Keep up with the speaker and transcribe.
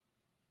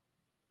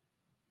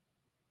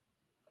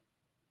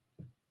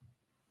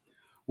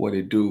What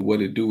it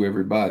do,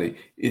 everybody?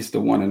 It's the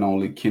one and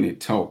only Kenny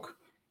Talk.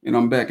 And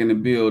I'm back in the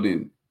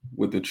building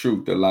with the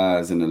truth, the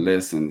lies, and the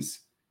lessons.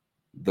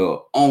 The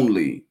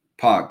only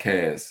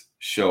podcast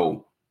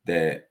show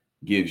that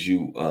gives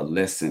you a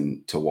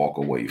lesson to walk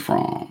away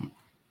from.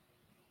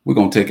 We're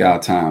going to take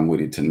our time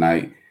with it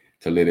tonight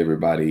to let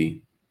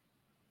everybody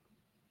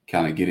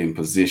kind of get in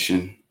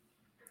position.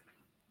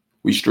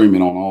 We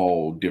streaming on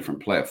all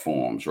different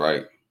platforms,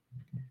 right?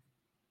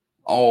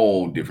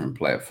 All different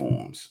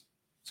platforms.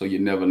 So you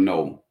never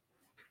know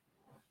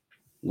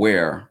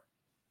where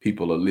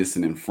people are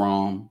listening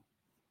from,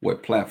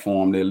 what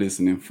platform they're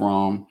listening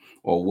from,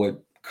 or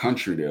what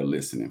country they're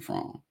listening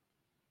from.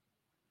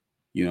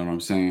 You know what I'm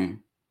saying?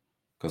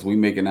 Because we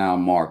making our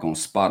mark on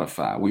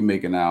Spotify. We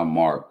making our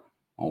mark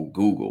on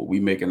Google. We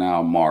making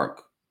our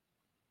mark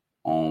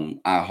on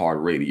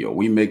iHeartRadio.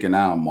 We making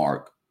our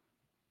mark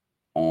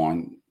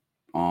on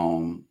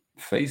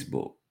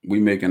Facebook. We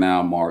making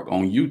our mark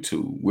on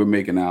YouTube. We're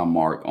making our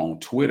mark on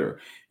Twitter.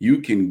 You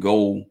can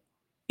go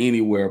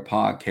anywhere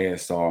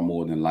podcasts are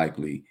more than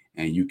likely,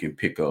 and you can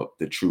pick up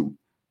the truth,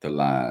 the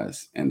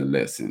lies, and the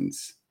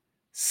lessons.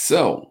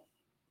 So,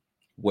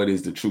 what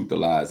is the truth, the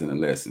lies, and the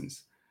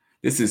lessons?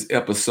 This is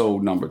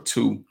episode number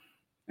 2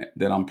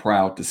 that I'm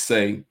proud to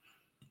say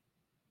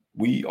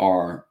we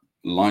are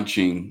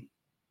launching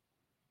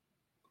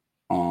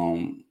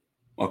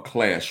a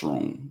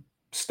classroom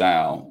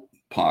style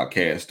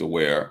podcast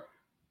where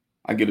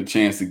I get a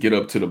chance to get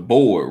up to the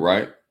board,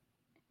 right?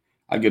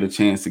 I get a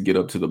chance to get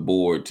up to the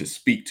board to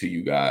speak to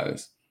you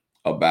guys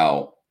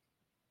about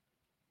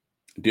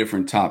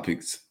different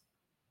topics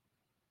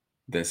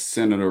that's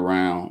centered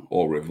around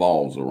or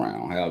revolves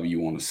around, however you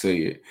want to say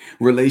it.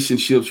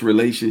 Relationships,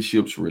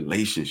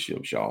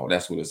 y'all.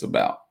 That's what it's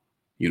about.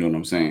 You know what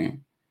I'm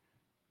saying?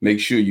 Make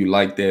sure you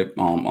like that.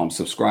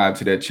 Subscribe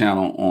to that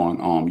channel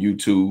on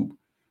YouTube.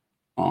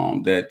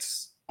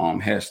 That's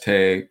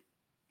hashtag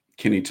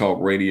Kenny Talk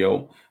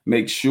Radio.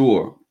 Make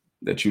sure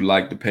that you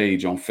like the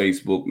page on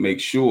Facebook. Make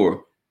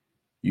sure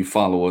you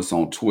follow us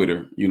on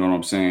Twitter. You know what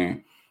I'm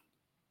saying?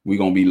 We're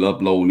going to be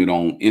uploading it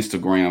on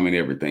Instagram and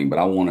everything. But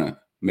I want to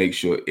make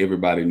sure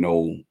everybody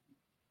know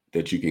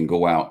that you can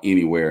go out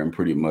anywhere and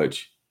pretty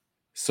much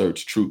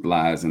search truth,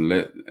 lies,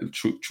 and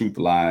truth,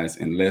 lies,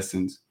 and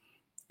lessons,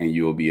 and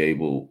you'll be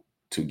able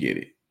to get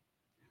it.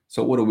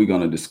 So what are we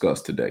going to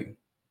discuss today?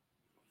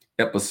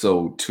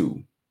 Episode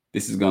 2.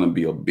 This is going to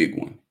be a big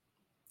one.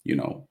 You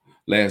know,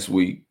 the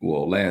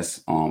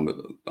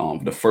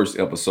first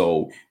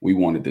episode, we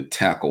wanted to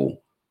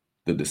tackle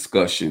the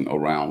discussion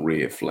around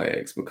red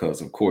flags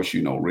because, of course,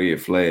 you know,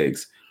 red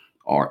flags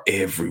are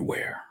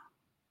everywhere.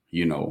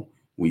 You know,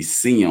 we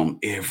see them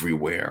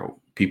everywhere.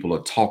 People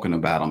are talking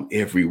about them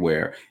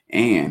everywhere.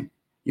 And,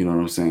 you know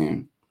what I'm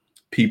saying?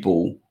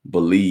 People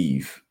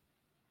believe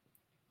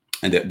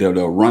and that they're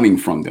running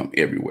from them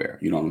everywhere.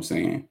 You know what I'm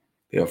saying?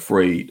 They're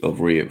afraid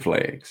of red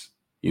flags,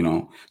 you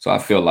know? So I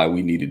felt like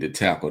we needed to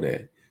tackle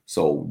that.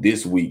 So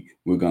this week,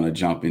 we're going to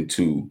jump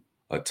into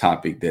a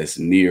topic that's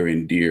near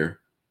and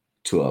dear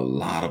to a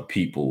lot of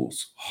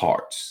people's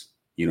hearts.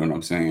 You know what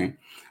I'm saying?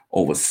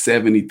 Over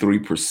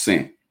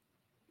 73%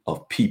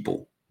 of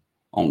people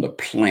on the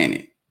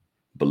planet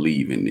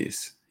believe in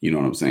this. You know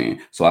what I'm saying?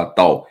 So I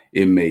thought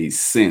it made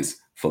sense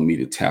for me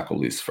to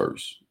tackle this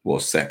first, or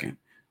second,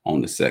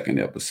 on the second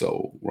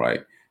episode,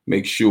 right?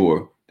 Make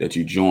sure that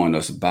you join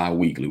us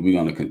bi-weekly. We're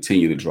going to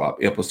continue to drop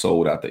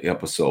episode after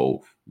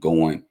episode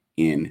going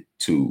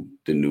into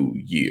the new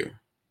year.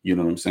 You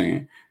know what I'm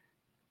saying?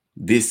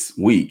 This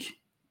week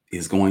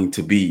is going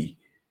to be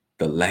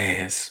the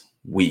last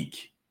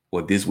week.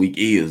 Well, this week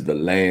is the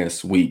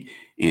last week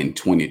in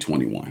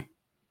 2021.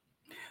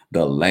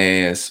 The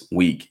last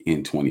week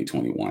in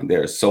 2021.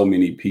 There are so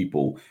many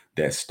people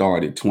that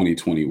started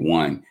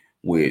 2021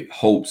 with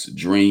hopes,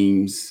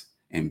 dreams,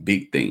 and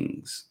big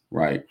things,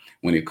 right?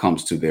 When it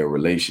comes to their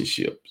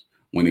relationships,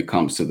 when it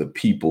comes to the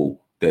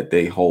people that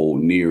they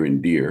hold near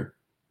and dear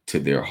to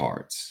their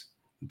hearts.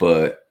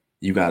 But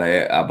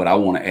I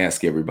want to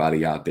ask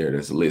everybody out there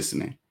that's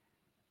listening,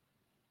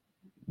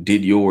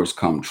 did yours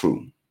come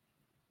true?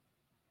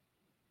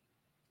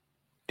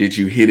 Did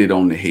you hit it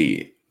on the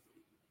head?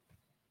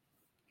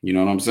 You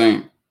know what I'm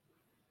saying?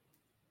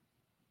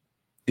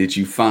 Did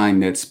you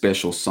find that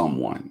special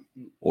someone,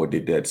 or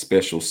did that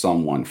special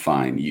someone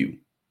find you?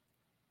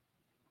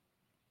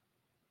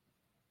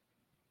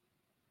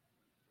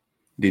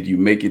 Did you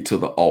make it to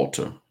the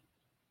altar?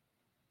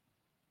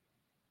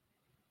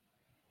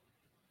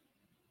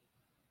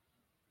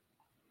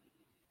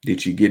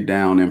 Did you get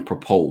down and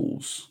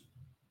propose?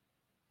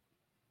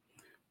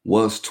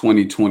 Was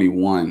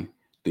 2021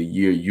 the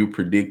year you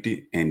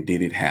predicted, and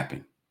did it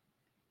happen?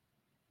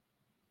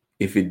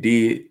 If it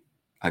did,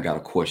 I got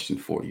a question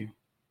for you.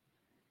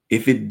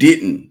 If it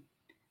didn't,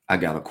 I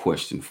got a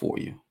question for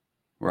you,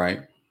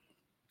 right?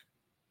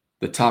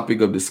 The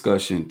topic of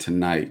discussion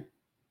tonight,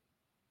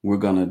 we're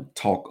going to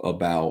talk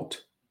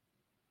about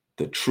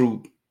the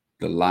truth,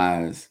 the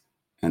lies,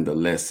 and the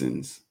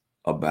lessons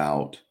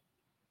about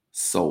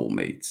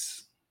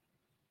soulmates.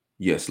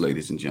 Yes,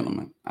 ladies and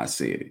gentlemen, I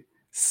said it.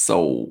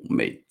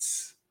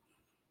 Soulmates.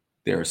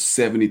 There are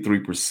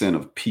 73%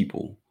 of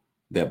people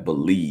that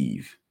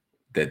believe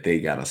that they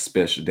got a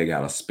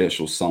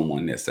special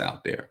someone that's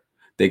out there.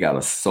 They got a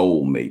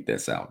soulmate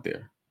that's out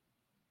there.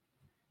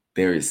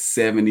 There is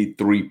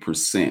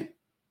 73%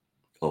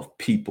 of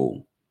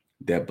people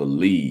that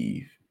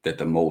believe that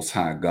the most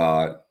high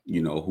God,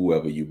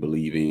 whoever you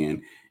believe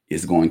in,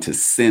 is going to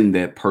send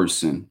that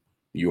person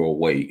your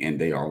way, and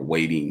they are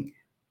waiting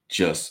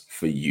just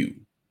for you.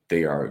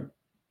 They are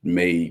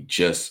made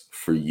just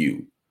for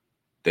you.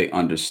 They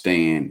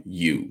understand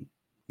you.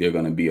 They're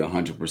going to be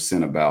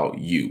 100% about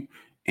you.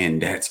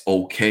 And that's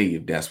okay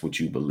if that's what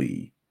you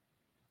believe.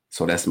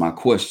 So that's my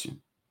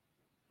question.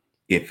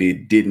 If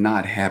it did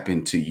not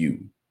happen to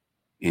you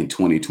in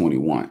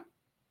 2021,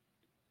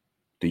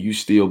 do you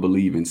still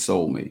believe in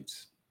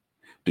soulmates?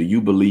 Do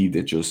you believe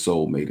that your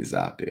soulmate is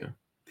out there?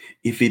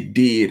 If it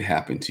did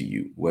happen to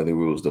you, whether it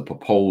was the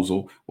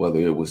proposal, whether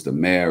it was the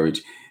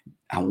marriage,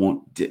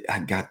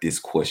 I got this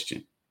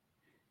question.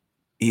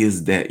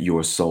 Is that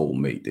your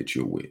soulmate that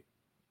you're with?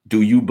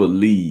 Do you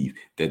believe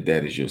that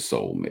that is your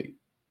soulmate?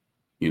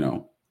 You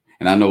know,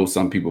 and I know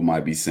some people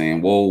might be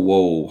saying,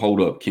 whoa, hold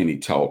up, Kenny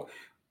talk.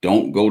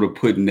 Don't go to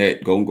putting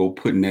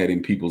that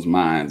in people's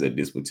minds at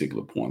this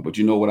particular point. But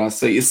you know what I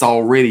say? It's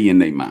already in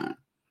their mind.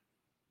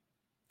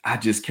 I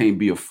just can't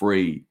be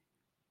afraid.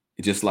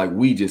 Just like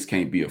we just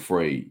can't be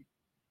afraid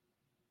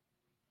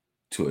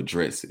to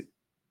address it.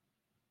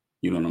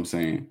 You know what I'm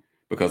saying?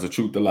 Because the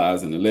truth, the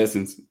lies, and the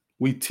lessons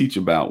we teach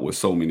about what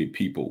so many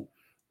people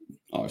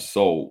are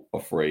so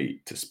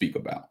afraid to speak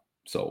about.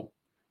 So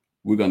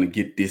we're going to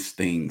get this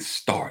thing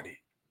started.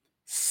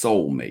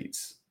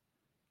 Soulmates,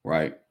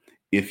 right?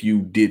 If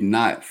you did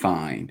not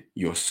find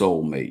your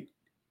soulmate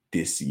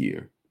this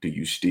year, do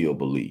you still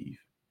believe?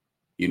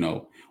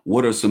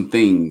 What are some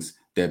things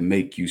that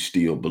make you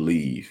still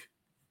believe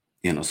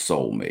in a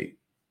soulmate?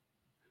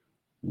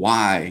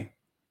 Why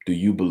do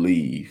you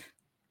believe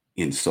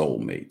in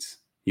soulmates?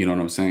 You know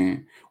what I'm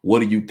saying? What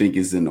do you think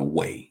is in the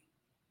way?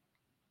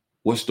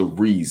 What's the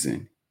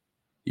reason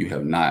you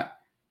have not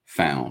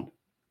found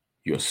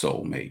your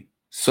soulmate?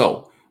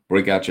 So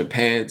break out your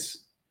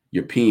pads,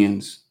 your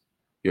pens,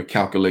 your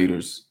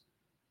calculators,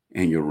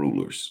 and your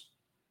rulers.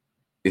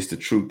 It's the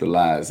truth, the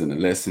lies, and the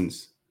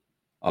lessons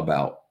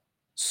about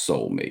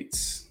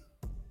soulmates.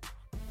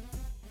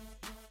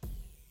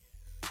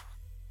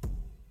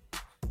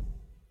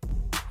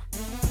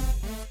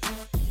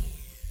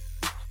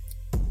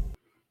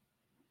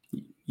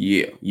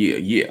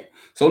 Yeah.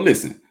 So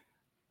listen,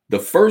 the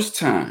first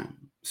time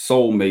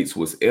soulmates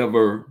was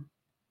ever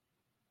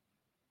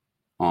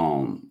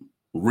um,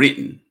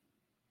 written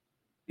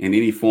in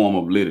any form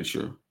of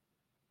literature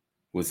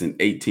was in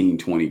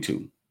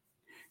 1822.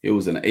 It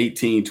was an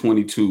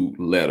 1822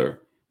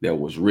 letter that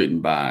was written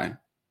by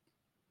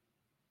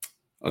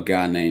a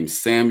guy named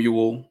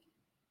Samuel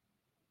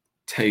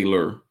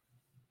Taylor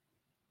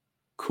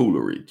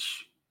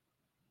Coleridge.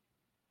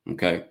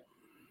 Okay.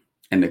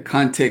 And the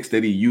context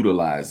that he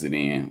utilized it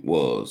in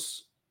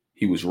was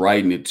he was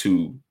writing it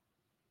to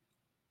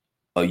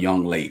a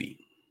young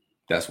lady.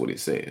 That's what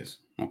it says.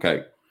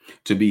 Okay.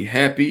 To be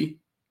happy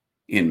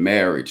in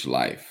marriage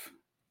life,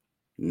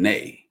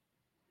 nay,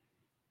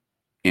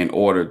 in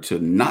order to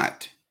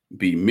not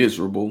be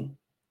miserable,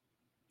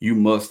 you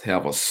must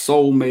have a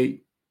soulmate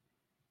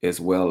as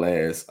well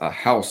as a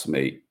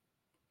housemate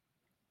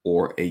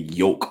or a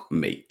yoke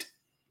mate.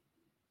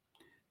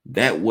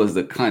 That was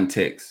the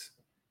context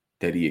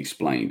that he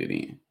explained it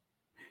in.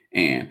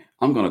 And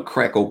I'm going to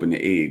crack open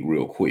the egg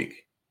real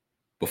quick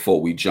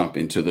before we jump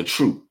into the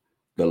truth,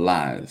 the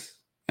lies,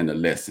 and the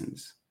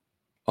lessons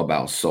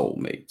about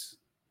soulmates.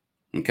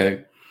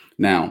 Okay.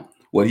 Now,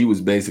 what he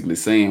was basically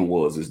saying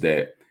is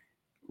that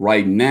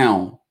right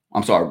now,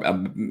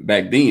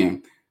 back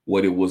then,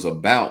 what it was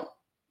about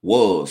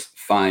was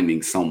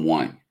finding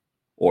someone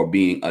or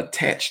being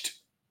attached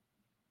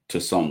to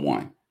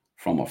someone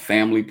from a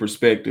family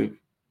perspective,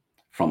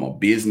 from a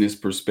business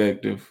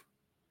perspective,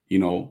 you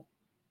know,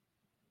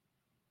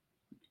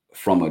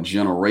 from a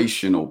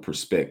generational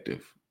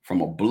perspective,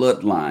 from a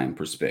bloodline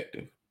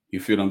perspective. You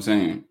feel what I'm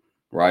saying?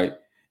 Right.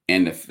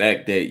 And the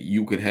fact that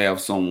you could have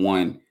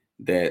someone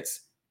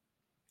that's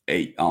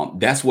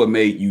that's what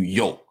made you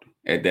yoked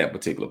at that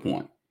particular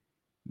point,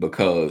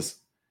 because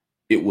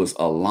it was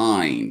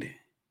aligned.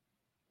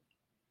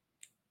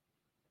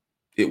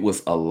 It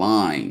was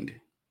aligned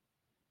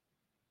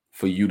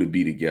for you to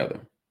be together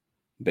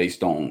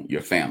based on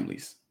your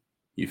families.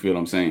 You feel what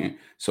I'm saying?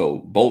 So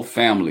both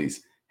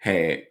families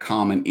had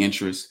common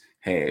interests,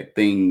 had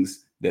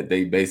things that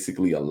they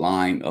basically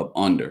aligned up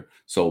under.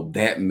 So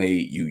that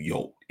made you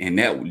yoked. And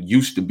that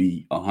used to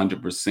be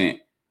 100%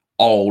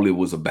 all it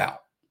was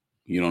about.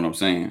 You know what I'm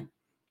saying?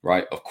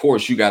 Right? Of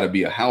course, you got to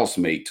be a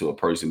housemate to a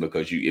person,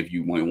 because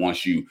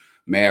once you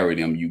marry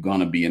them, you're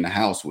gonna be in the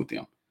house with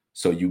them.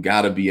 So you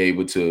got to be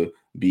able to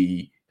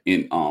be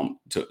in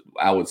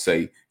I would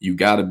say you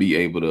got to be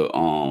able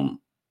to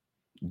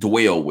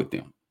dwell with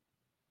them,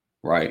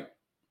 right?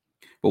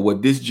 But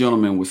what this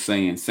gentleman was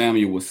saying,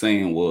 Samuel was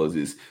saying, was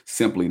is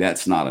simply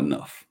that's not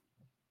enough.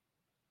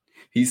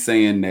 He's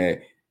saying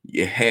that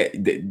you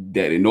had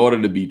that in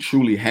order to be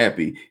truly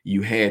happy,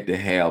 you had to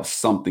have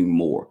something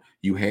more.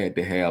 You had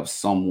to have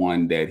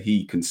someone that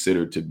he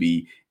considered to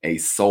be a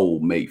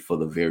soulmate for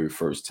the very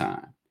first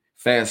time.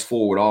 Fast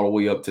forward all the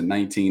way up to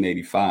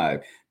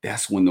 1985,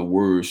 that's when the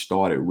word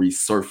started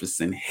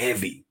resurfacing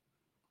heavy,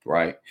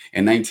 right?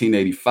 In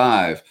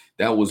 1985,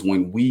 that was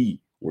when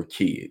we were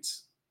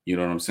kids. You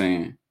know what I'm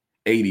saying?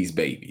 80s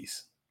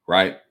babies,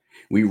 right?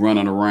 We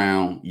running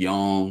around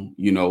young,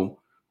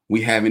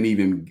 we haven't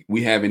even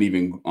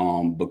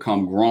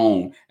become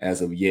grown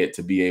as of yet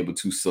to be able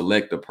to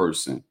select a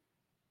person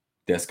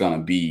that's gonna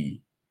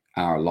be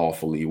our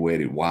lawfully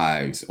wedded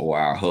wives or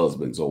our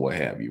husbands or what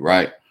have you,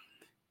 right?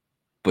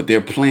 But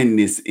they're planting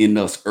this in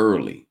us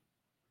early.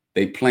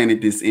 They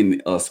planted this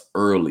in us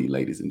early,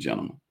 ladies and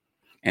gentlemen.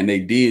 And they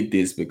did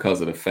this because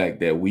of the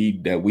fact that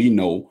we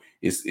know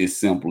is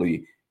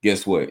simply,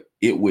 guess what?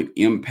 It would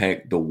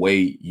impact the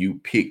way you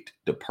picked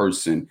the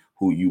person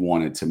who you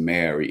wanted to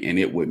marry, and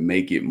it would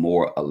make it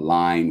more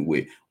aligned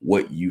with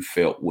what you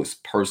felt was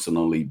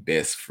personally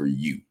best for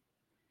you,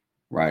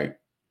 right?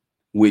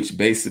 Which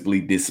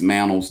basically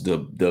dismantles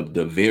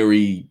the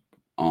very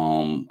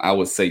I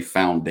would say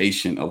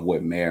foundation of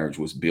what marriage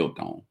was built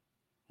on,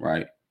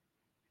 right?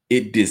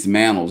 It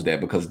dismantles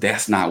that because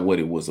that's not what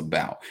it was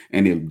about.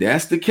 And if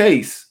that's the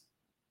case,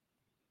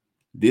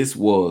 this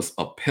was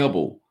a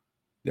pebble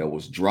that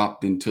was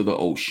dropped into the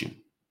ocean,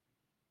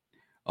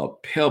 a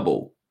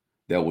pebble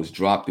that was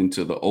dropped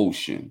into the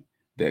ocean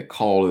that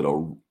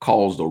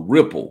caused a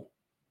ripple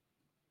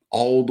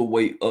all the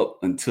way up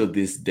until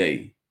this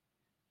day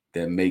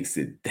that makes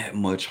it that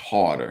much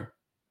harder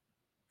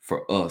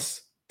for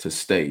us to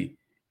stay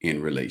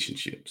in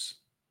relationships.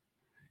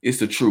 It's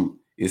the truth,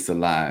 it's the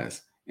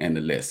lies, and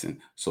the lesson.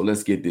 So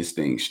let's get this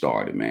thing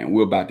started, man.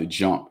 We're about to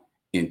jump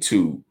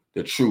into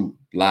the truth,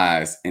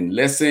 lies, and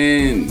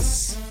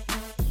lessons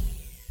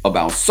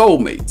about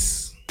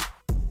soulmates.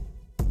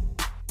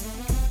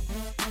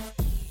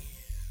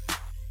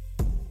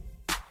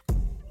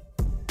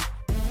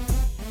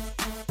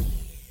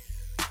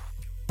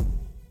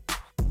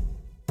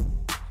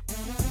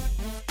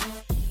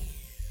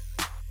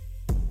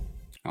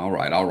 All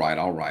right, all right,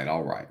 all right,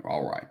 all right,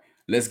 all right.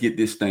 Let's get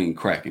this thing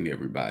cracking,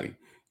 everybody.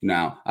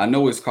 Now, I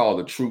know it's called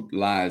the truth,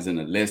 lies, and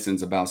the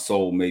lessons about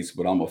soulmates,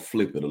 but I'm going to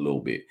flip it a little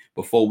bit.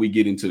 Before we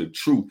get into the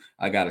truth,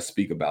 I got to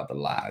speak about the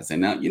lies.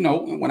 And now,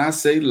 when I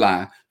say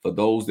lie, for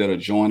those that are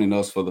joining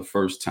us for the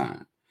first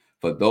time,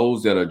 when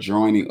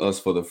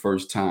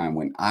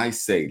I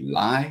say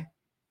lie,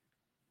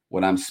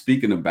 what I'm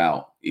speaking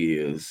about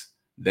is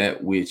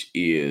that which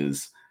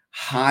is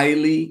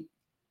highly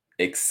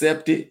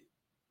accepted,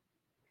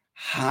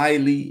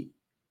 highly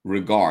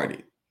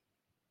regarded,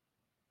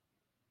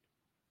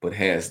 but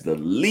has the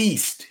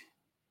least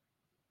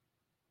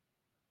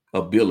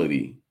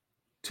ability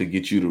to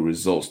get you the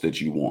results that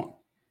you want.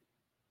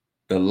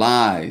 The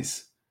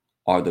lies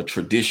are the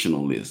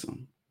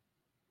traditionalism.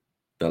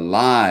 The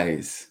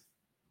lies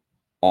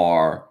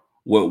are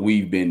what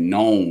we've been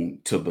known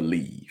to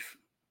believe.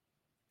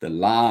 The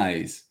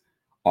lies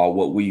are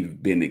what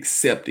we've been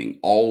accepting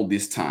all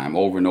this time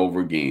over and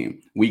over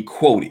again. We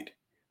quote it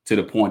to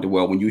the point that,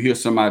 well, when you hear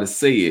somebody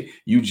say it,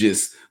 you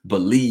just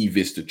believe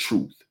it's the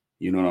truth.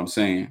 You know what I'm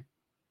saying?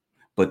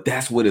 But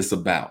that's what it's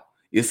about.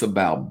 It's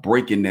about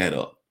breaking that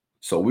up.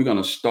 So we're going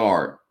to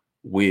start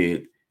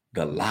with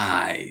the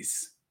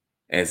lies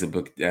as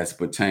it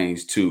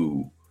pertains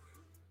to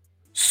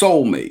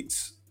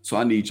soulmates. So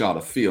I need y'all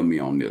to feel me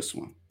on this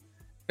one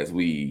as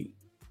we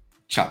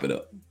chop it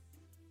up.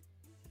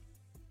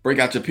 Break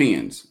out your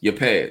pens, your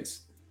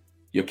pads,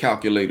 your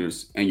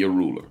calculators, and your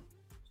ruler.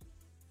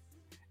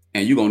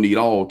 And you're going to need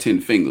all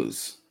 10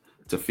 fingers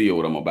to feel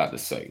what I'm about to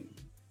say.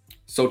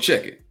 So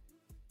check it.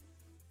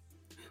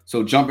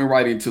 So jumping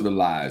right into the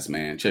lies,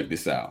 man. Check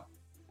this out.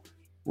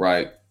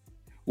 Right?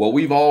 What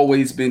we've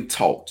always been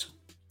taught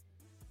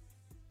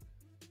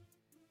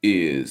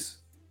is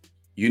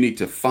you need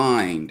to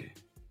find,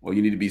 or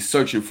you need to be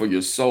searching for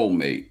your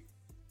soulmate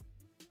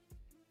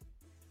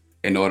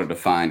in order to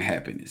find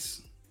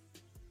happiness.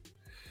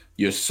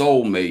 Your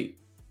soulmate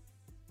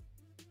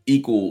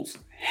equals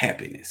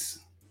happiness.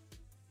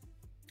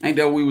 Ain't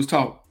that what we was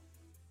taught?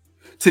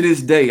 To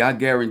this day, I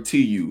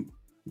guarantee you,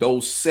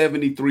 those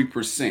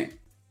 73%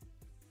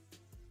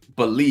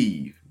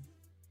 believe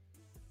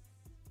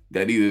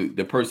that either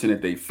the person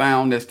that they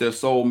found that's their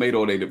soulmate,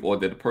 or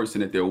that the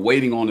person that they're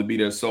waiting on to be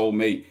their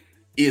soulmate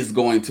is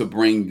going to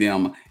bring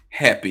them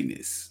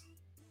happiness.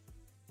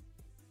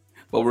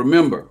 But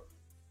remember,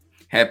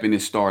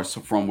 happiness starts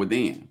from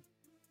within.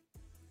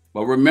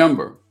 But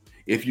remember,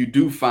 if you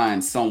do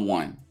find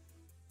someone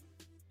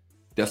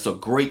that's a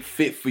great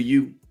fit for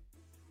you,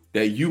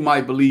 that you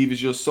might believe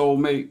is your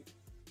soulmate,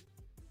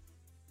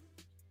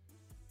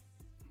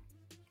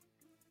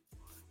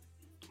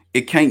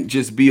 it can't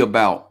just be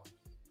about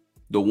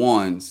the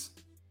ones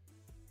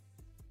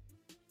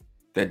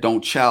that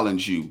don't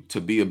challenge you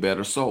to be a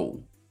better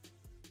soul.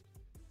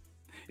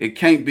 It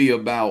can't be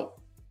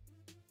about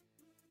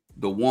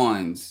the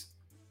ones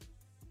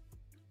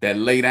that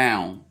lay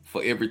down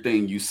for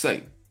everything you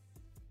say.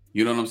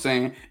 You know what I'm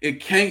saying?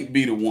 It can't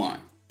be the one,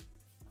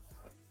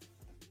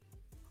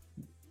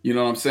 you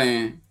know what I'm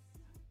saying,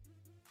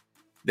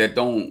 that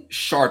don't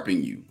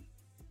sharpen you,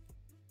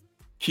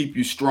 keep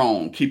you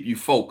strong, keep you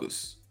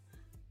focused.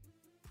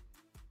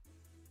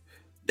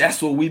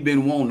 That's what we've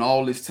been wanting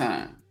all this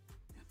time.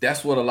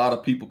 That's what a lot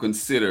of people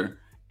consider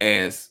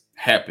as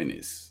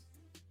happiness.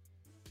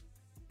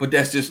 But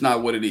that's just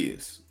not what it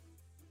is.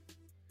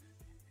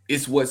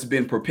 It's what's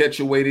been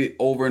perpetuated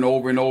over and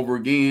over and over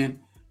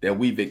again that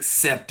we've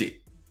accepted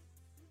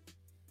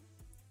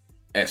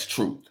as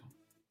truth.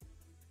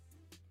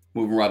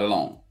 Moving right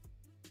along.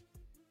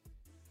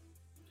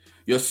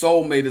 Your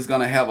soulmate is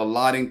going to have a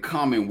lot in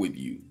common with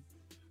you.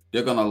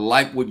 They're going to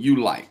like what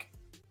you like.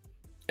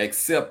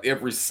 Accept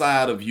every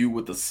side of you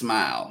with a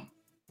smile.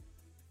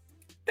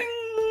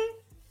 Ding.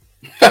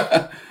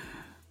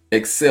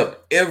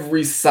 Accept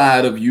every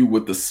side of you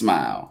with a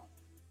smile.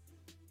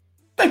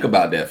 Think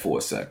about that for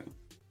a second.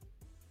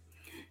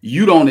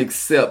 You don't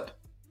accept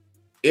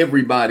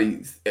every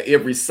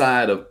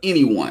side of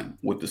anyone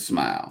with a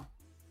smile,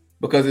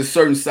 because there's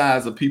certain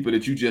sides of people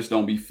that you just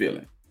don't be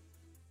feeling.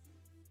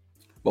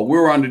 But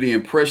we're under the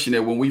impression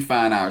that when we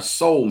find our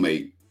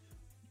soulmate,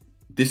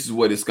 this is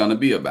what it's going to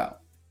be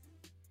about.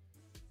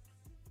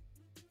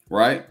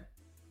 Right?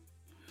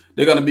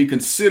 They're going to be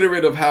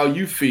considerate of how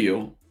you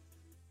feel,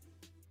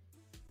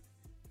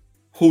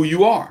 who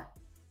you are.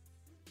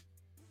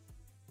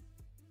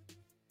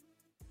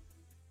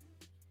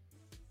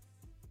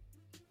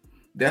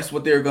 That's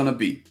what they're going to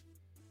be.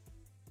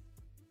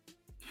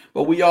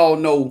 But we all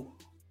know,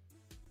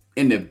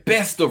 in the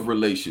best of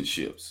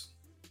relationships,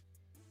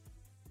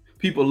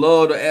 people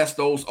love to ask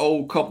those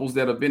old couples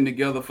that have been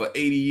together for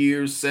 80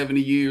 years, 70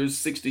 years,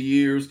 60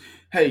 years,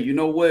 hey, you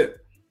know what?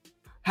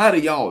 How do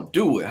y'all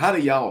do it? How do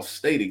y'all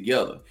stay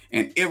together?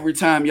 And every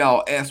time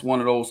y'all ask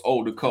one of those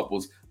older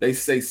couples, they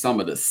say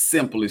some of the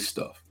simplest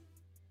stuff.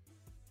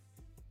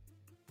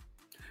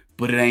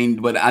 But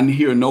I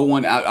hear no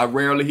one, I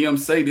rarely hear them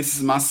say, this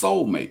is my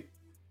soulmate.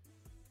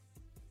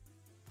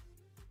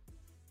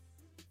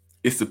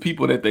 It's the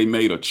people that they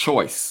made a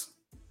choice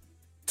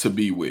to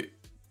be with.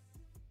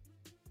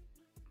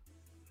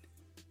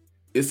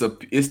 It's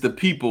the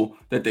people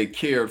that they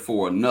cared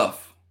for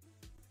enough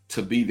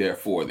to be there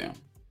for them.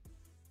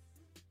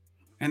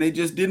 And they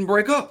just didn't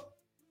break up.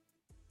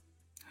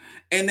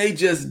 And they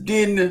just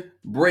didn't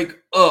break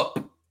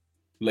up,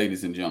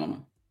 ladies and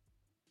gentlemen.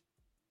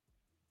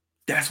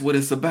 That's what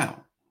it's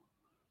about.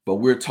 But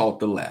we're taught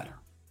the latter.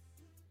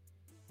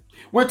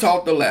 We're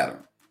taught the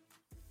latter.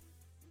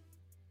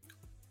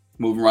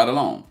 Moving right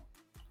along.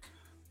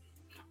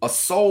 A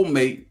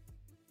soulmate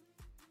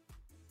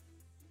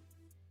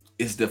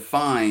is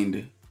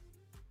defined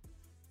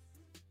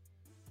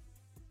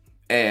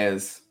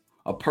as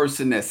a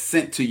person that's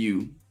sent to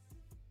you,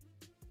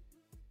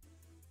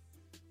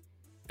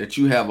 that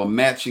you have a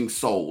matching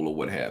soul or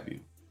what have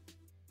you.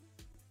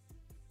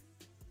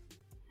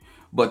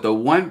 But the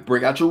one,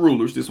 break out your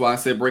rulers. This is why I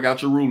said break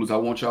out your rulers. I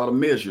want y'all to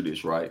measure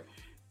this, right?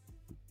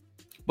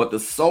 But the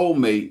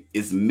soulmate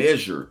is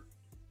measured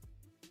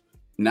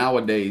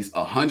nowadays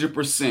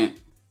 100%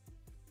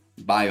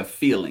 by a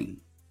feeling.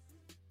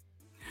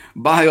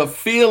 By a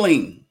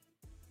feeling.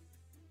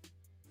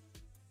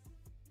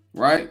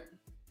 Right?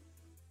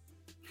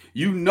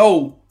 You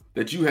know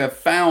that you have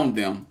found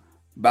them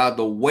by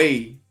the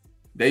way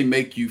they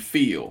make you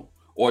feel,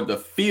 or the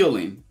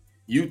feeling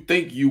you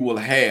think you will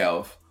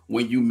have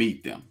when you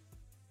meet them.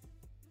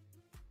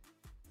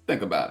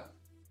 Think about it.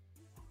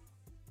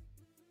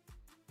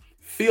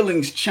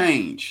 Feelings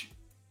change.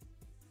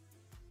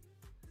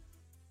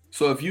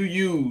 So if you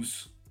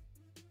use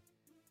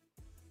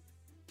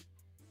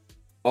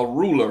a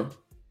ruler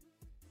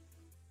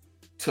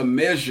to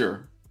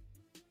measure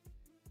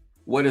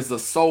what is a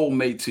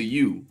soulmate to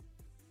you,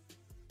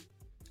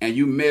 and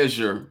you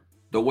measure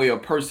the way a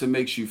person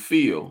makes you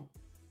feel,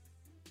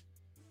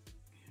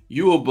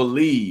 you will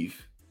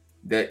believe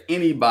that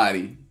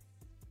anybody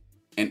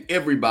and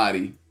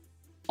everybody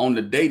on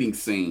the dating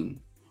scene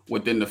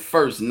within the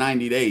first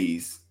 90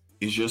 days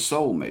is your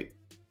soulmate.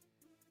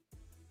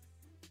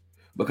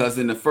 Because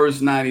in the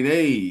first 90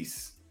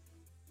 days,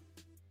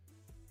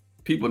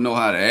 people know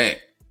how to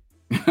act.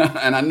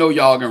 And I know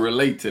y'all can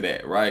relate to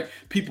that, right?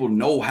 People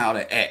know how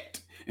to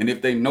act. And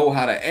if they know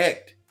how to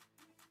act,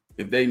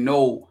 if they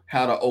know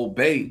how to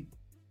obey,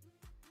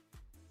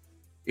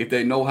 if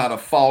they know how to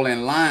fall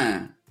in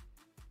line,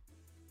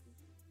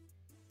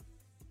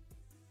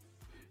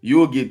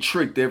 you'll get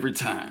tricked every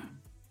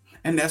time.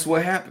 And that's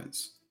what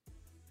happens.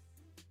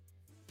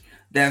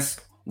 That's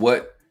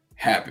what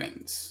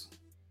happens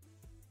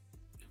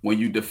when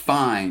you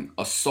define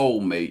a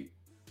soulmate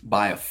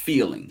by a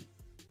feeling.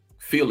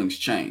 Feelings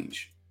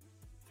change.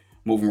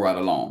 Moving right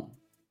along.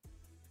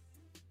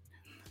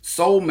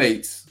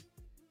 Soulmates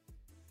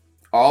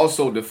are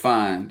also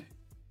defined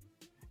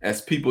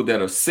as people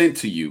that are sent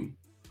to you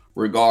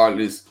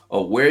regardless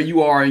of where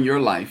you are in your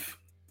life,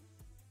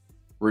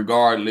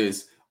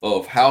 regardless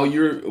of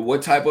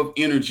what type of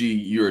energy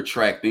you're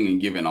attracting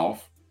and giving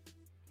off,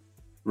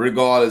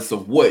 regardless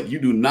of what. You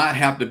do not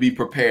have to be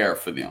prepared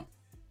for them.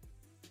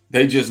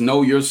 They just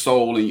know your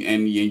soul,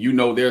 and you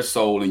know their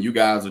soul, and you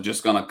guys are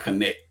just going to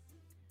connect.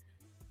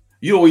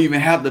 You don't even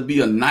have to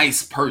be a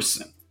nice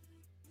person.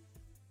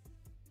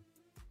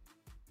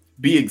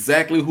 Be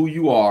exactly who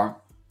you are,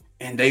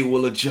 and they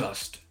will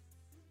adjust.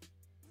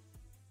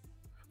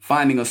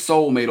 Finding a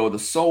soulmate or the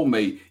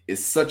soulmate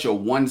is such a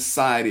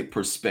one-sided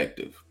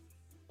perspective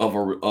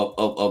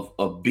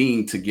of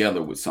being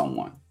together with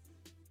someone.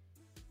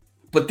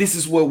 But this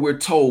is what we're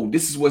told.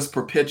 This is what's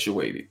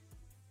perpetuated,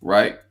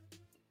 right?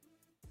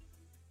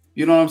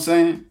 You know what I'm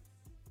saying?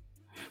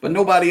 But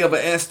nobody ever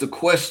asked the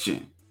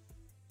question,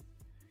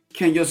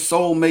 can your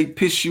soulmate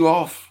piss you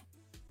off?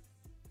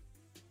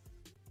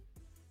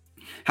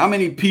 How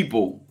many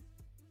people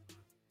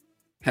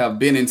have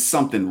been in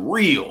something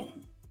real,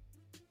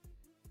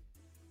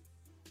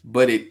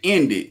 but it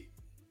ended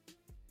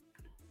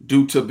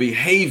due to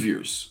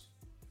behaviors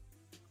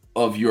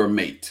of your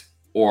mate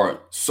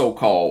or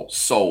so-called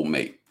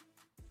soulmate?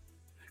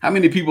 How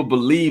many people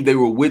believe they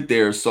were with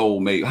their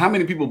soulmate? How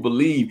many people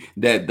believe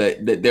that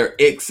their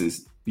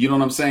exes, you know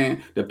what I'm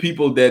saying? The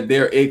people that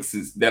their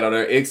exes, that are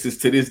their exes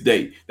to this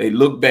day, they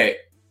look back.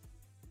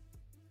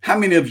 How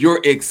many of your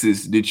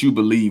exes did you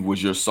believe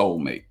was your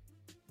soulmate?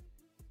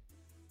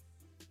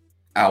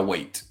 I'll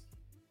wait.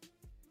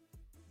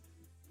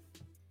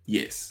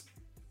 Yes.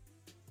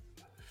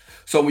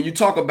 So when you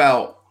talk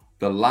about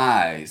the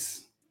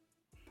lies,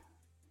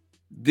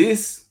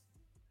 this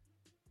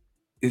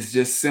is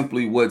just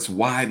simply what's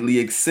widely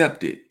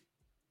accepted,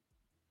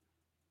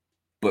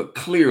 but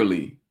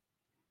clearly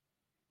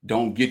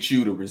don't get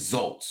you the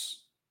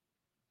results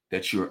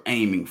that you're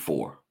aiming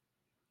for.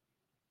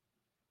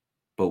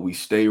 But we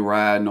stay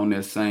riding on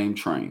that same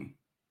train.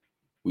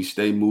 We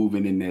stay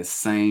moving in that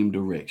same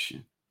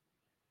direction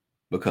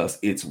because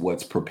it's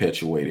what's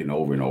perpetuated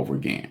over and over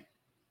again.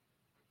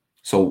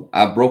 So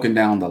I've broken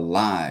down the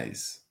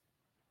lies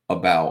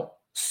about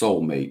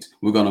soulmates.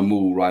 We're going to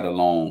move right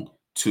along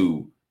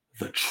to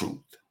the truth.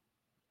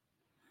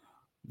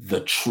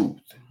 The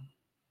truth.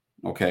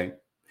 Okay.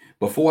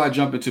 Before I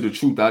jump into the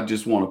truth, I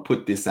just want to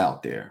put this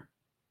out there.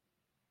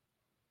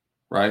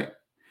 Right?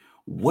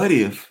 What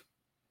if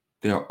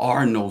there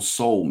are no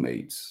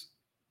soulmates,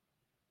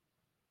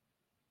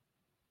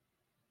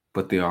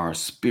 but there are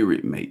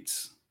spirit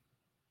mates?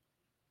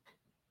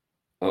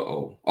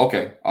 Uh-oh.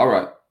 Okay. All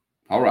right.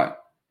 All right.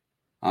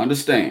 I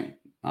understand.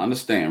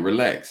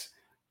 Relax.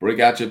 Break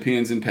out your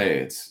pens and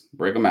pads.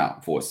 Break them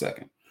out for a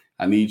second.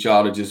 I need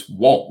y'all to just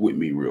walk with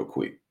me real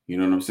quick. You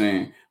know what I'm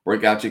saying?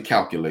 Break out your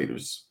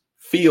calculators.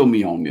 Feel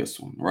me on this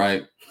one,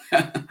 right?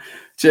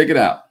 Check it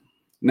out.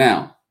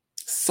 Now,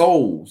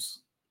 souls.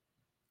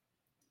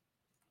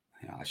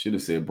 I should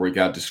have said break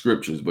out the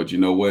scriptures, but you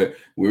know what?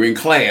 We're in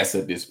class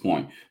at this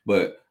point.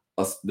 But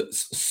the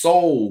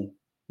soul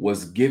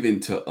was given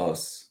to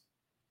us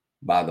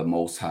by the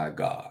Most High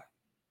God.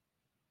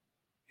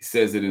 He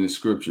says it in the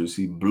scriptures.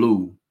 He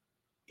blew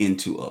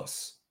into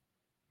us,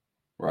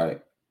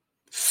 right?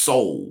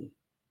 Soul.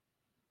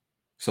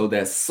 So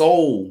that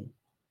soul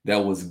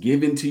that was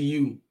given to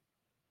you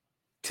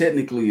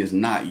technically is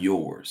not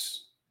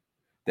yours.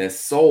 That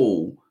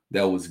soul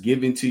that was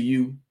given to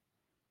you,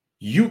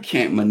 you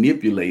can't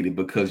manipulate it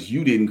because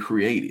you didn't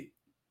create it.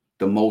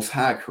 The Most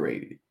High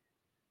created it.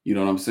 You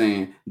know what I'm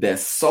saying? That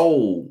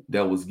soul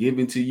that was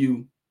given to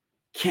you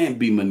can't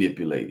be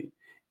manipulated.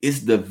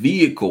 It's the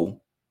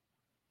vehicle.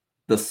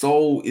 The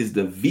soul is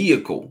the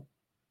vehicle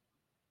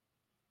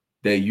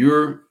that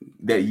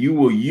you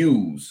will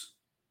use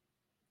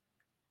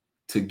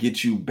to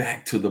get you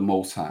back to the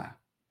Most High,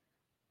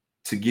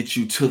 to get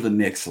you to the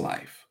next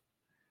life.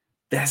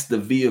 That's the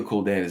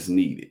vehicle that is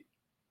needed.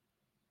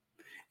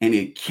 And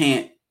it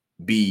can't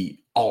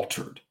be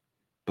altered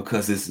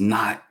because it's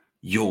not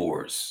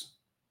yours.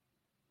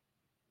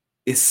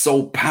 It's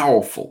so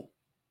powerful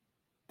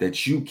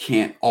that you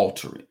can't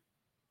alter it.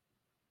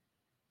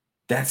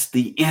 That's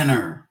the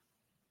inner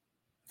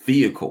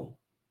vehicle,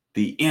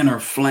 the inner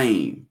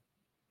flame,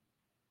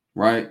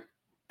 right?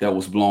 That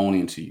was blown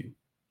into you.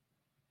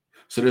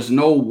 So there's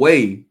no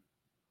way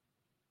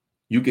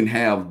you can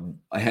have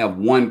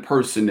one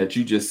person that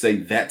you just say,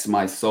 that's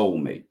my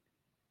soulmate.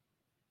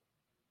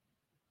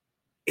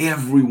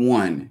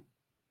 Everyone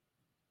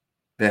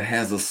that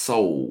has a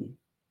soul,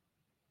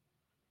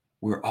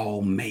 we're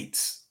all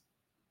mates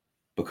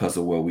because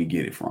of where we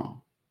get it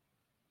from.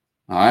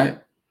 All right.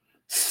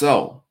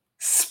 So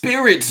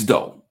spirits,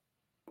 though,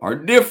 are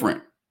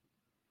different.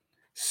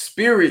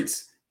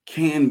 Spirits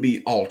can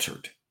be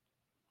altered.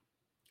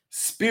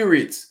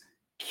 Spirits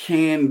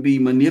can be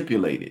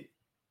manipulated.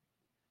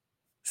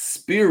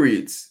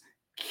 Spirits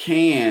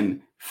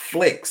can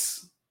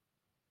flex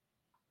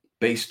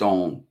based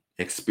on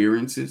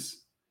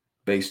experiences,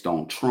 based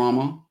on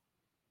trauma,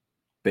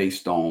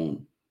 based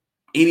on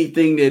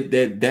anything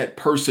that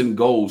person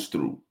goes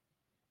through,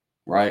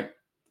 right?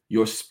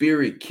 Your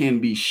spirit can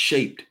be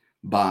shaped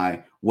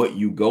by what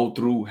you go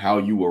through, how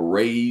you were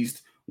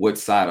raised, what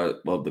side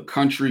of the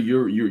country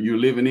you're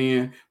living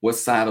in, what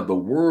side of the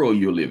world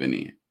you're living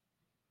in.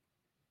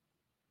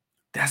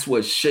 That's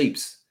what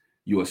shapes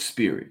your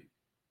spirit.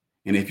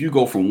 And if you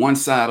go from one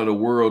side of the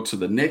world to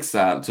the next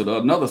side, to the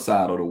another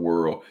side of the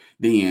world,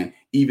 then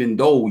even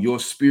though your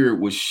spirit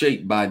was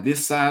shaped by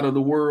this side of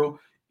the world,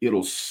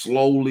 it'll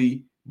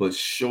slowly but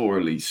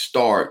surely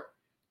start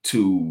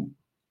to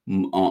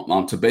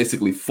to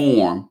basically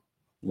form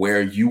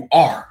where you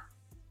are.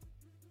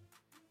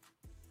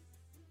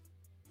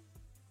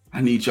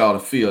 I need y'all to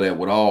feel that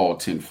with all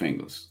 10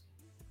 fingers,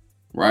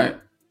 right?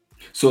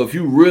 So if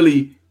you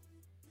really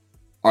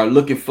are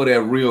looking for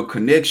that real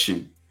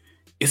connection,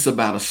 it's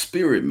about a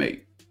spirit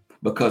mate,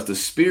 because the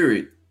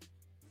spirit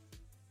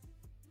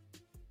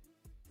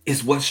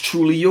is what's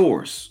truly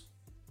yours.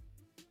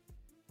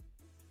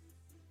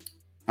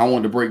 I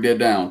wanted to break that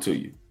down to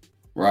you,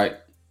 right?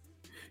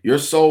 Your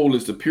soul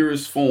is the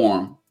purest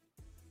form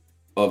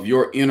of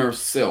your inner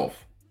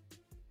self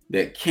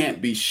that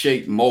can't be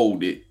shaped,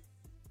 molded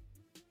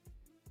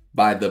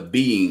by the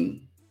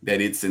being that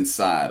it's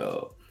inside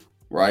of,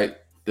 right?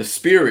 The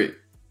spirit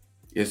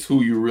is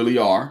who you really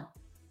are,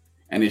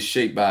 and is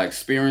shaped by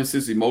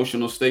experiences,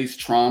 emotional states,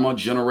 trauma,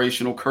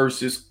 generational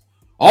curses,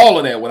 all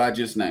of that, what I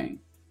just named,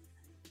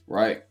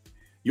 right?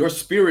 Your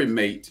spirit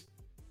mate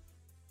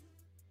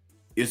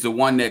is the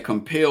one that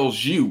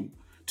compels you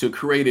to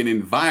create an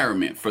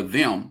environment for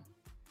them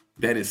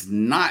that is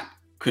not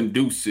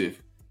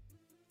conducive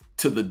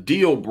to the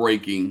deal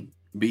breaking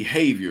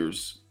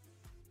behaviors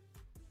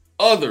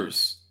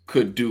others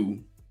could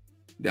do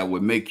that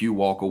would make you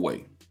walk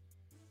away.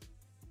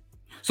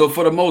 So,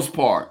 for the most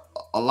part,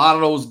 a lot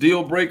of those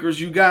deal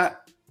breakers you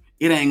got,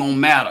 it ain't gonna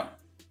matter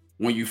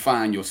when you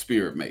find your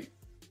spirit mate.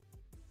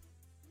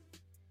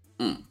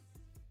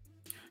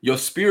 Your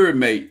spirit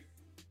mate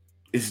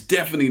is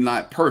definitely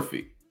not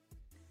perfect.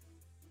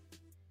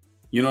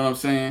 You know what I'm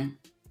saying?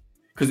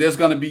 Because there's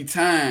gonna be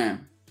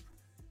times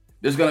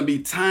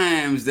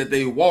that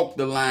they walk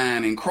the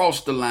line and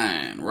cross the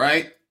line,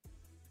 right?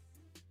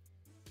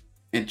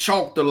 And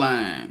chalk the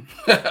line.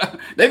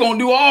 They're gonna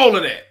do all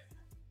of that,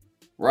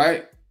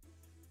 right?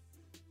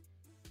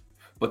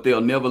 But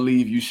they'll never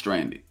leave you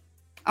stranded.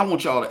 I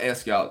want y'all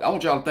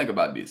to think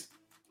about this,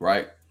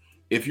 right?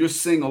 If you're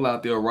single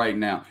out there right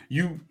now,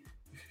 you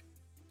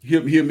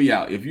hear me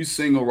out. If you're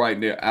single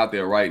out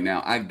there right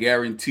now, I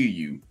guarantee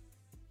you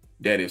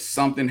that if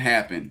something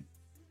happened,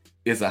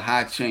 it's a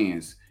high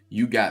chance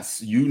you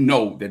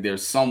know that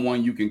there's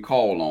someone you can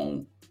call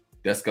on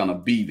that's gonna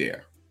be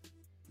there,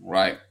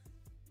 right?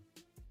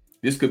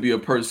 This could be a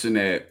person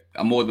that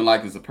more than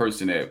likely is a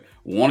person that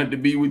wanted to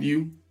be with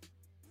you,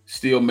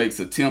 still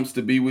makes attempts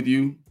to be with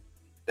you,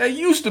 that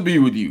used to be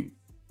with you,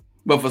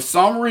 but for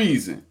some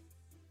reason,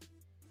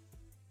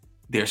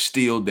 they're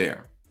still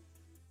there.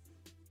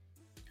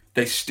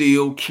 They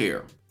still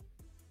care,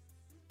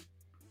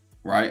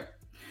 right?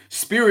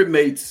 Spirit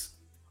mates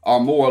are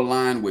more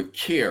aligned with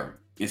care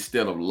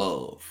instead of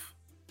love.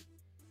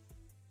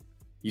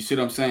 You see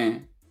what I'm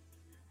saying?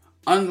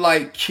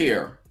 Unlike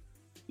care,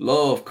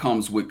 love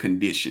comes with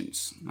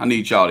conditions. I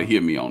need y'all to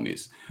hear me on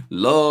this.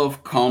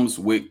 Love comes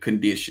with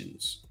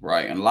conditions,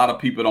 right? And a lot of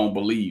people don't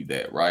believe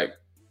that, right?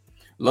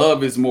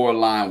 Love is more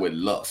aligned with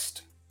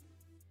lust,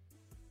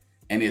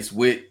 and it's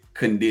with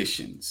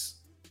conditions,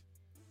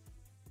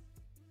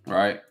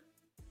 right?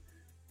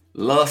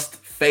 Lust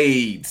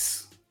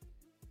fades,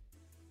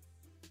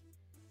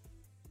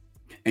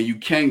 and you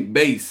can't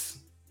base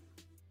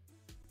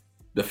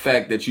the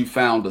fact that you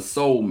found a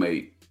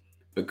soulmate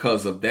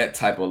because of that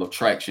type of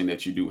attraction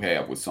that you do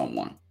have with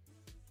someone.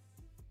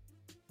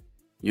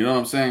 You know what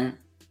I'm saying?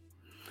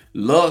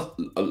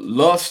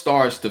 Lust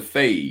starts to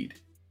fade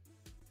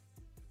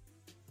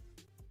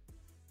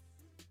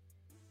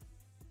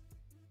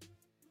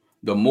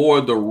the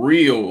more the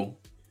real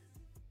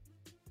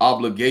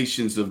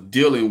obligations of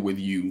dealing with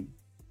you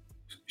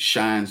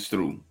shines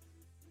through,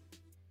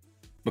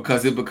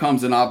 because it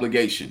becomes an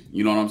obligation.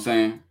 You know what I'm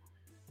saying?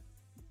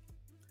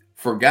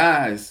 For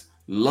guys,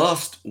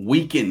 lust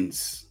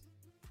weakens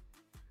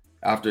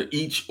after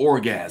each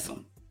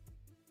orgasm.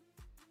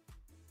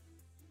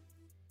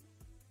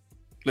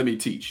 Let me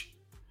teach.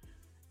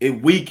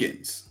 It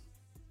weakens.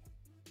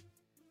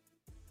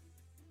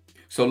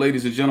 So,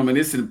 ladies and gentlemen,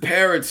 it's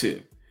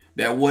imperative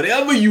that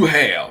whatever you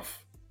have,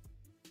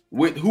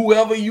 with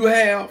whoever you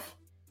have,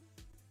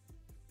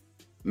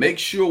 make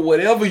sure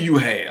whatever you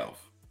have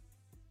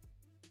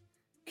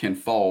can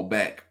fall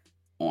back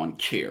on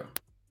care,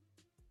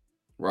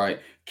 right?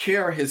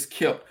 Care has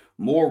kept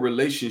more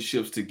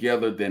relationships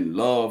together than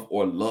love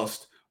or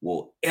lust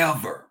will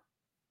ever.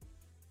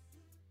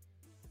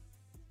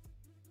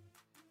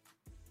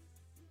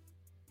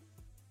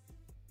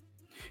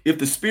 If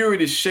the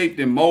spirit is shaped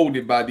and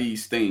molded by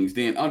these things,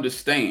 then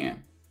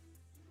understand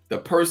the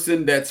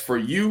person that's for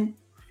you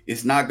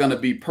is not going to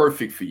be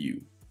perfect for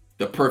you,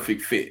 the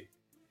perfect fit.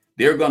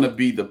 They're going to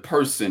be the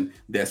person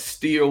that's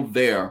still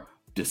there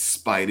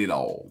despite it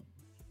all.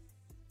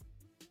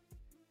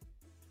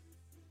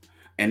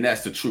 And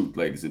that's the truth,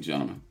 ladies and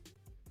gentlemen.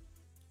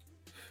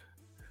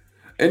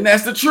 And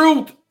that's the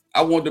truth.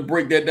 I want to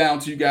break that down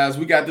to you guys.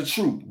 We got the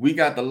truth, we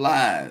got the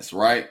lies,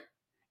 right?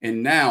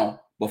 And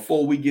now,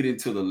 before we get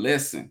into the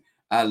lesson,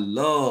 I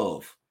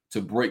love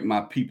to break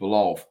my people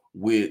off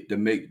with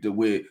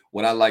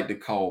what I like to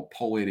call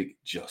poetic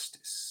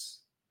justice.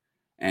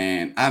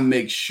 And I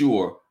make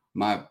sure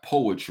my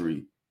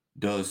poetry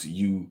does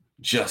you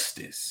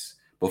justice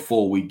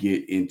before we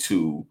get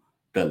into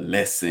the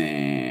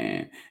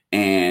lesson.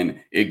 And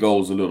it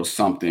goes a little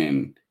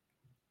something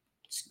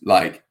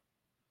like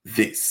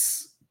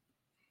this.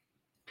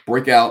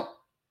 Break out,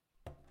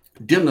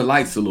 dim the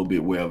lights a little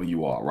bit wherever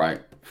you are,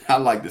 right? I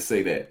like to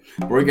say that.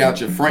 Break out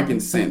your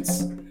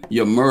frankincense,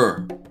 your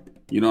myrrh.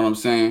 You know what I'm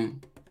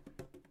saying?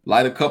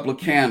 Light a couple of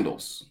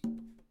candles.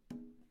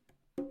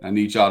 I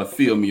need y'all to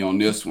feel me on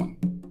this one.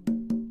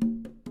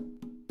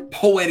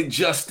 Poetic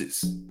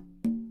justice.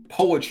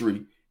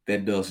 Poetry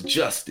that does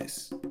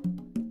justice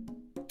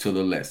to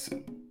the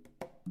lesson.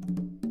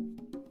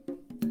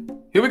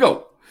 Here we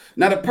go.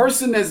 Now, the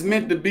person that's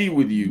meant to be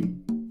with you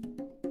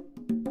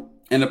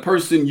and the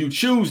person you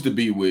choose to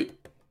be with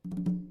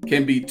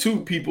can be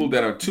two people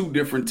that are two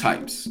different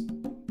types.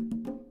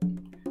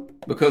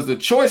 Because the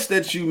choice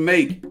that you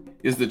make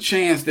is the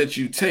chance that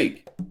you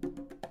take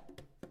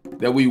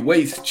that we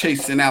waste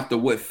chasing after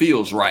what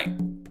feels right.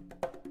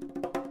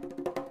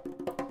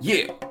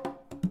 Yeah.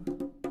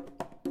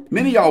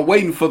 Many of y'all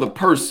waiting for the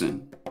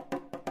person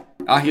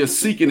out here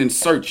seeking and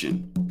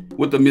searching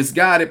with a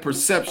misguided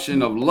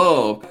perception of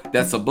love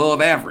that's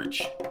above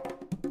average.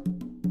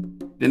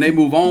 Then they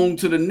move on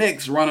to the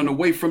next, running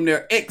away from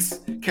their ex,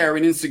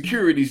 carrying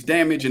insecurities,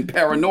 damage, and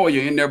paranoia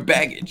in their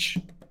baggage.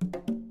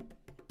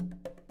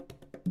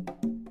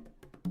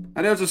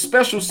 Now, there's a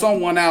special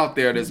someone out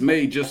there that's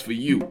made just for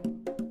you.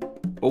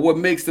 But what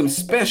makes them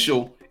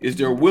special is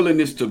their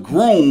willingness to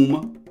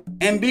groom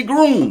and be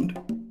groomed.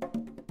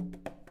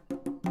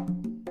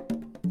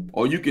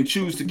 Or you can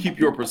choose to keep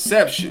your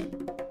perception.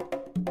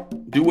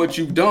 Do what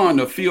you've done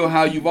to feel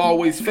how you've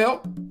always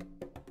felt.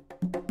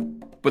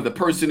 But the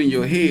person in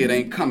your head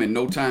ain't coming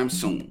no time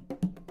soon.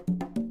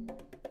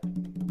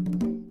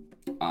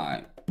 All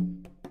right.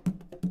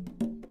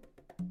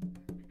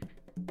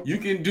 You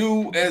can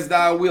do as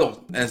thou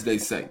wilt, as they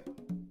say.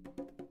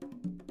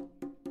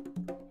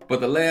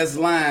 But the last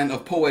line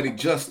of poetic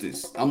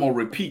justice, I'm going to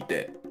repeat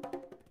that.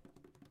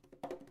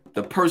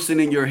 The person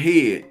in your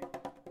head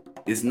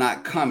is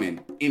not coming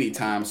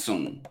anytime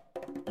soon.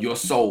 Your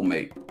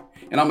soulmate.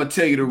 And I'm going to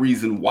tell you the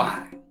reason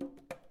why.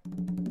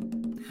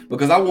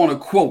 Because I want to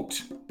quote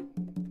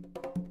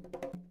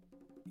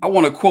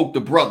the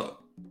brother.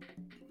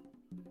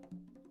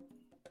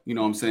 You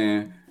know what I'm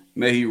saying?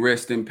 May he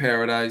rest in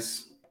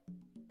paradise.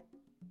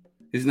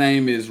 His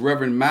name is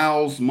Reverend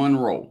Miles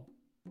Monroe.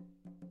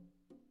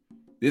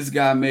 This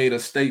guy made a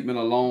statement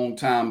a long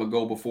time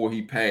ago before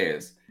he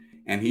passed.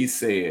 And he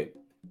said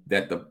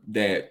that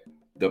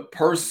the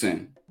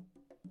person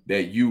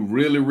that you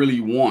really,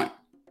 really want,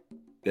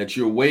 that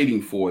you're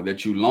waiting for,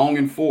 that you're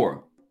longing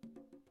for,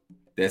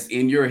 that's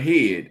in your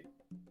head,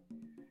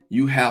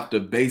 you have to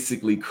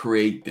basically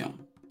create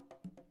them.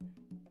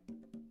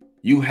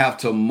 You have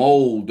to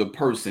mold the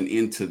person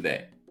into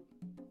that,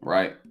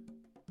 right?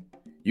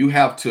 You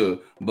have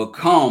to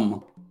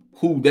become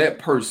who that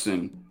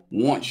person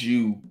wants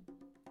you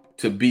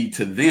to be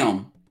to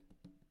them,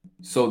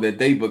 so that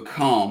they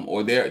become,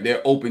 or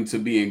they're open to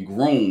being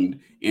groomed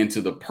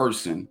into the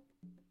person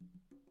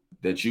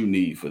that you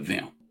need for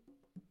them.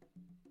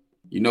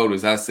 You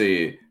notice I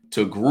said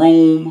to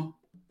groom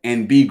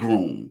and be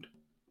groomed.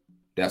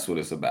 That's what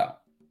it's about.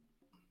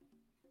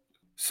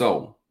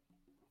 So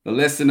the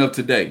lesson of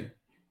today.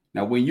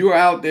 Now, when you're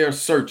out there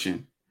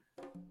searching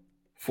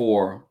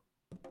for,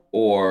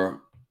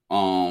 or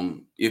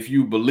if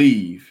you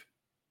believe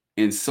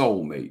in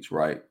soulmates,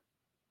 right?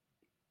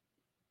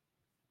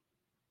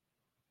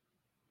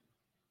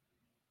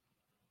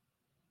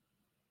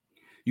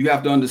 You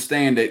have to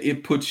understand that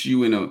it puts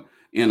you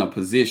in a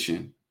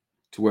position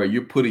to where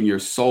you're putting your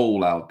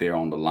soul out there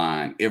on the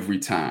line every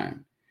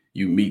time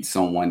you meet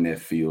someone that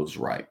feels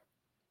right.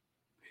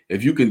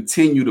 If you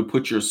continue to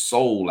put your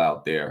soul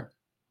out there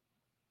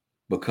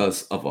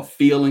because of a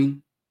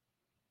feeling,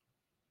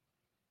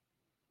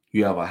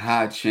 you have a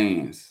high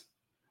chance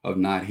of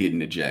not hitting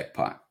the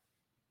jackpot.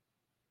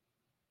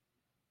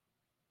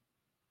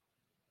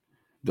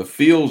 The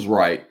feels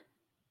right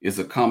is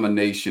a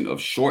combination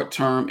of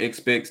short-term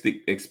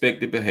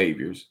expected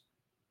behaviors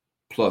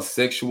plus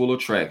sexual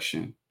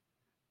attraction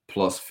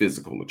plus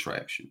physical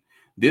attraction.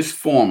 This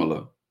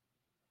formula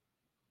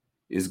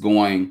is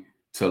going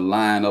to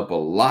line up a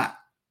lot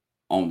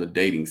on the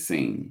dating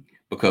scene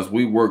because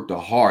we work the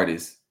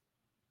hardest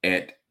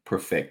at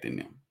perfecting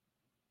them.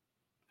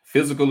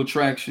 Physical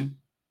attraction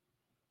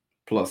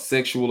plus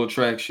sexual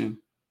attraction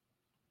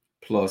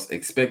plus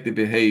expected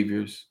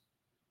behaviors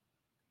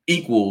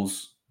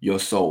equals your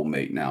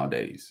soulmate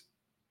nowadays.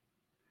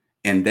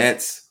 And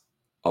that's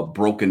a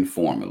broken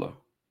formula.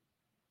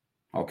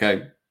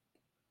 Okay?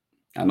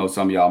 I know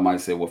some of y'all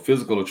might say, well,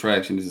 physical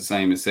attraction is the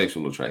same as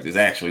sexual attraction. It's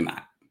actually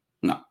not.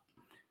 No.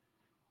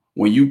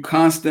 When you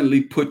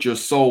constantly put your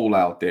soul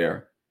out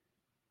there,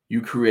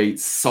 you create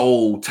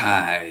soul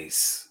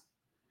ties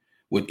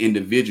with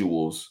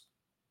individuals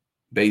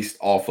based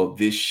off of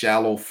this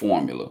shallow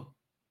formula,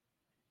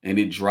 and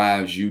it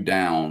drives you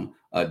down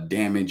a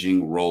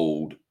damaging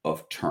road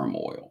of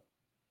turmoil.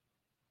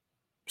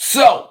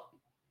 So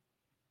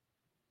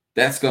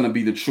that's going to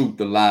be the truth,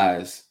 the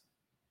lies,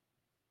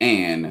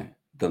 and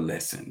the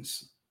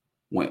lessons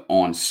went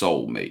on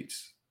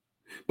Soulmates.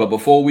 But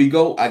before we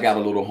go, I got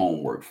a little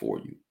homework for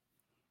you.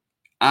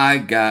 I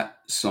got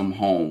some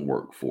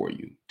homework for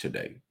you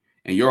today.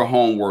 And your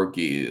homework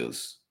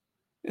is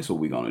this: what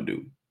we're gonna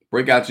do.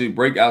 Break out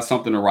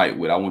something to write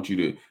with. I want you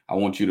to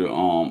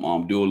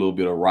do a little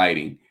bit of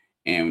writing.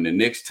 And the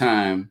next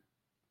time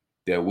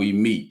that we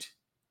meet,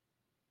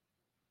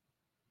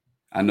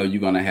 I know you're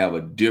gonna have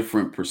a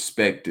different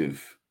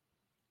perspective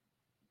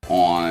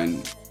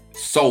on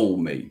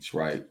soulmates,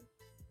 right?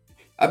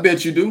 I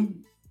bet you do.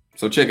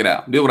 So check it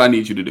out. Do what I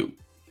need you to do.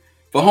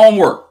 For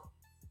homework,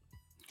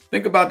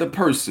 think about the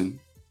person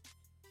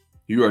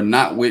you are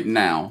not with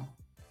now,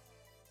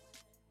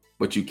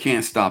 but you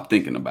can't stop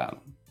thinking about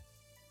them.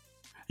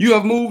 You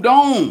have moved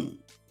on.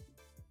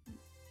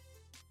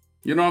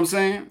 You know what I'm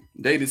saying?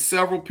 Dated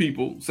several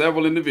people,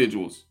 several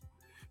individuals,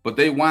 but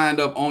they wind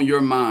up on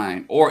your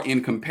mind or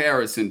in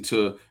comparison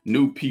to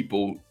new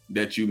people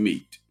that you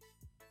meet.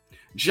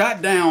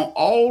 Jot down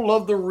all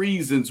of the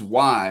reasons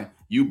why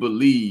you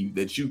believe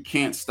that you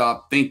can't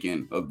stop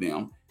thinking of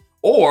them,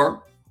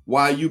 or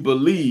why you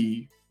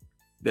believe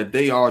that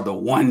they are the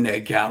one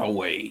that got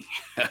away.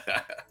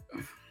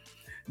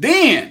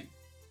 Then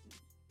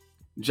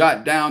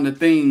jot down the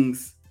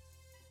things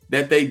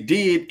that they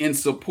did in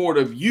support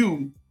of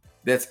you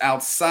that's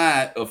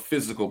outside of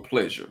physical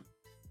pleasure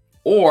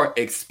or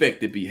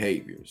expected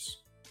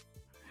behaviors.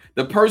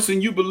 The person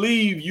you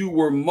believe you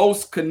were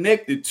most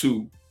connected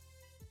to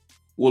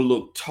will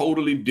look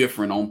totally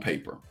different on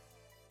paper.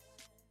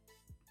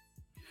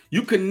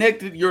 You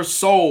connected your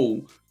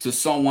soul to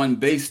someone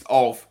based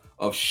off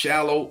of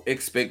shallow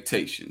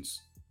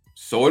expectations.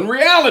 So in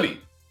reality,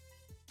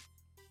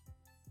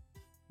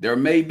 there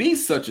may be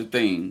such a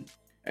thing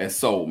as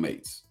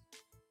soulmates.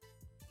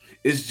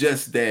 It's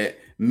just that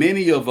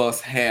many of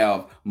us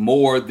have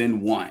more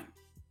than one,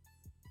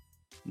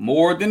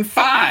 more than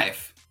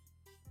five,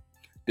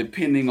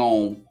 depending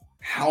on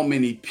how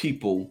many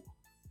people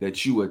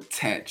that you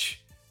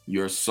attach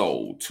your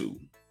soul to.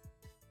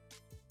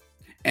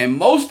 And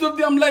most of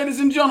them, ladies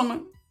and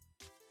gentlemen,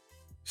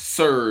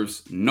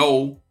 serves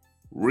no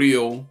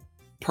real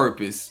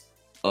purpose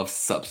of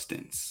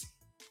substance.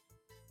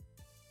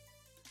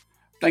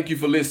 Thank you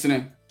for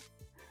listening.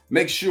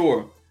 Make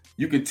sure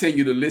you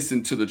continue to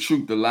listen to the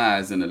truth, the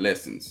lies, and the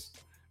lessons.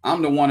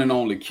 I'm the one and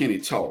only Kenny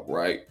Talk,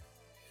 right?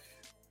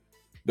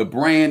 The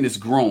brand is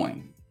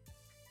growing.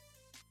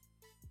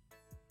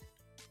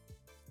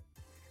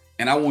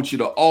 And I want you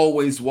to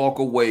always walk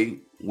away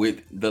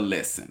with the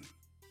lesson.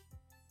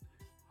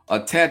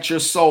 Attach your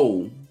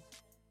soul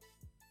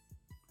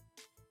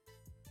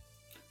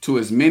to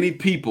as many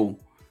people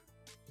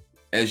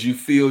as you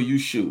feel you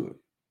should.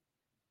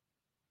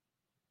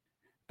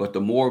 But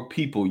the more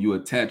people you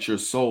attach your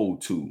soul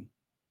to,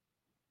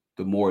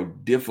 the more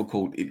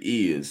difficult it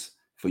is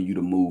for you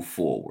to move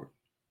forward.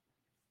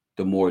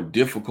 The more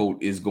difficult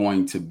it's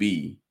going to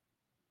be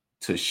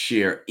to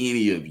share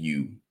any of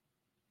you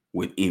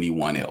with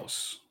anyone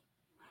else.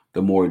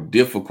 The more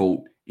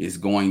difficult it's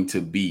going to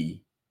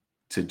be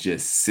to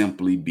just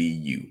simply be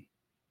you,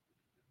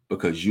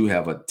 because you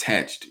have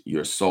attached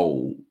your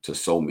soul to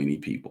so many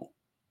people.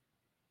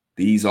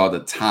 These are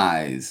the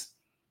ties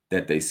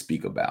that they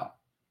speak about.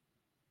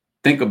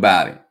 Think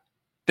about it.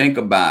 Think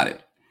about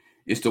it.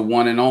 It's the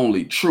one and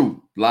only truth,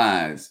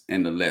 lies,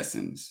 and the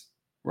lessons,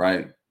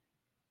 right?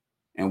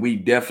 And we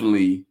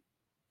definitely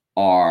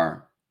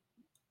are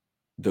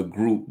the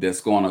group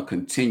that's going to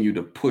continue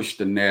to push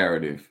the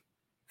narrative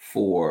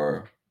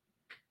for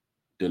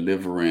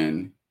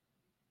delivering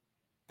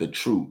the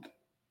truth.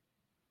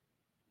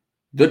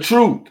 The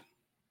truth,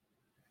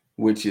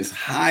 which is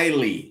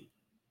the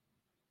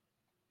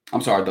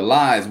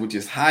lies, which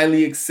is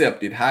highly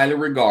accepted, highly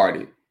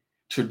regarded,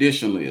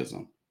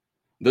 traditionalism.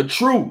 The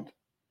truth,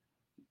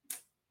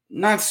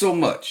 not so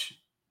much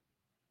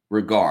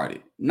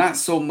regarded, not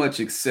so much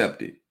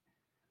accepted,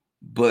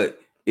 but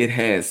it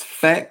has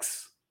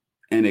facts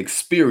and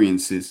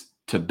experiences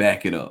to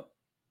back it up.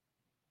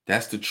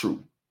 That's the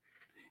truth.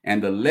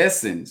 And the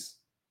lessons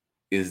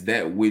is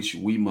that which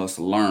we must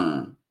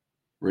learn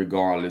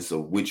regardless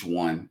of which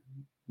one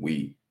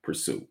we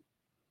pursue.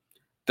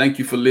 Thank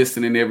you for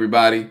listening,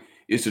 everybody.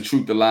 It's the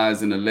truth, the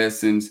lies, and the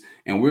lessons.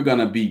 And we're going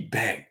to be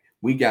back.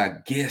 We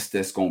got guests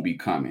that's going to be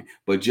coming.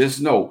 But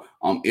just know,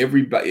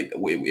 everybody,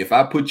 if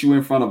I put you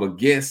in front of a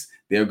guest,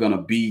 they're going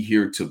to be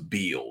here to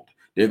build.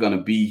 They're going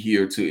to be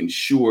here to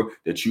ensure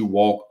that you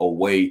walk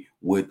away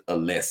with a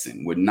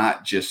lesson. We're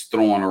not just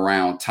throwing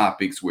around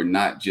topics. We're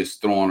not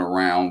just throwing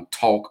around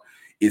talk.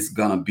 It's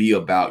going to be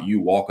about you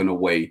walking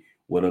away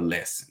with a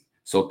lesson.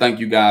 So thank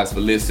you guys for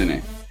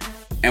listening.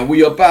 And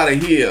we up out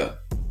of here.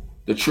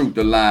 the truth,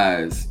 the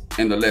lies,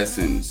 and the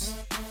lessons